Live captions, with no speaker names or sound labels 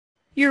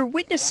You're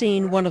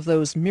witnessing one of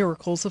those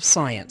miracles of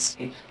science.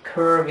 It's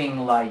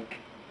curving like,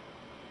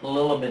 a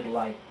little bit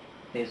like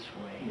this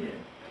way. Yeah.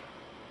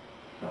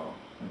 So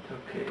it's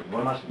okay. It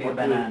must be a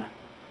banana.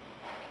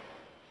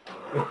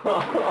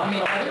 I mean,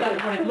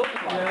 that's what it looks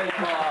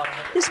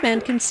like. This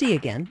man can see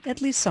again,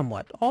 at least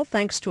somewhat, all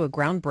thanks to a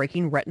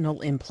groundbreaking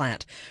retinal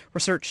implant.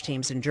 Research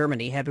teams in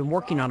Germany have been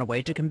working on a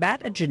way to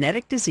combat a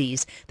genetic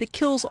disease that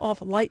kills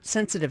off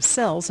light-sensitive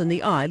cells in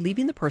the eye,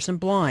 leaving the person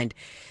blind.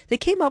 They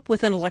came up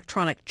with an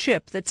electronic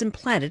chip that's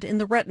implanted in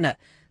the retina.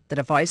 The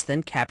device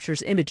then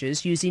captures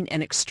images using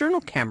an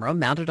external camera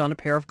mounted on a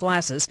pair of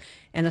glasses,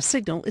 and a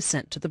signal is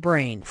sent to the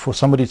brain. For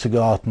somebody to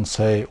go out and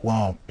say,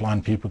 wow,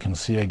 blind people can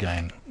see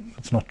again,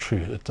 it's not true.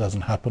 It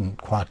doesn't happen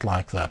quite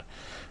like that.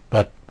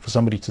 But for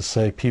somebody to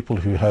say people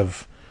who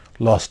have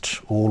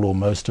lost all or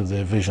most of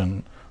their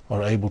vision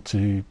are able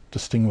to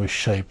distinguish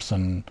shapes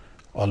and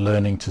are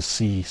learning to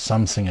see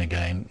something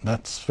again,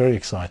 that's very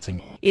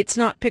exciting. It's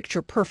not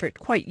picture perfect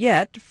quite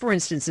yet. For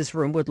instance, this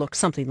room would look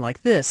something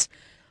like this.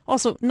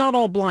 Also, not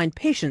all blind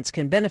patients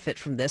can benefit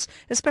from this,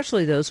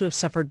 especially those who have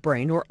suffered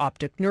brain or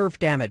optic nerve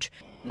damage.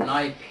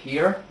 Knife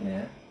here.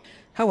 Yeah.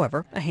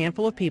 However, a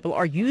handful of people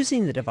are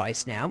using the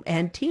device now,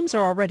 and teams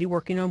are already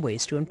working on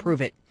ways to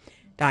improve it.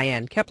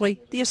 Diane Kepley,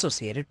 The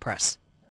Associated Press.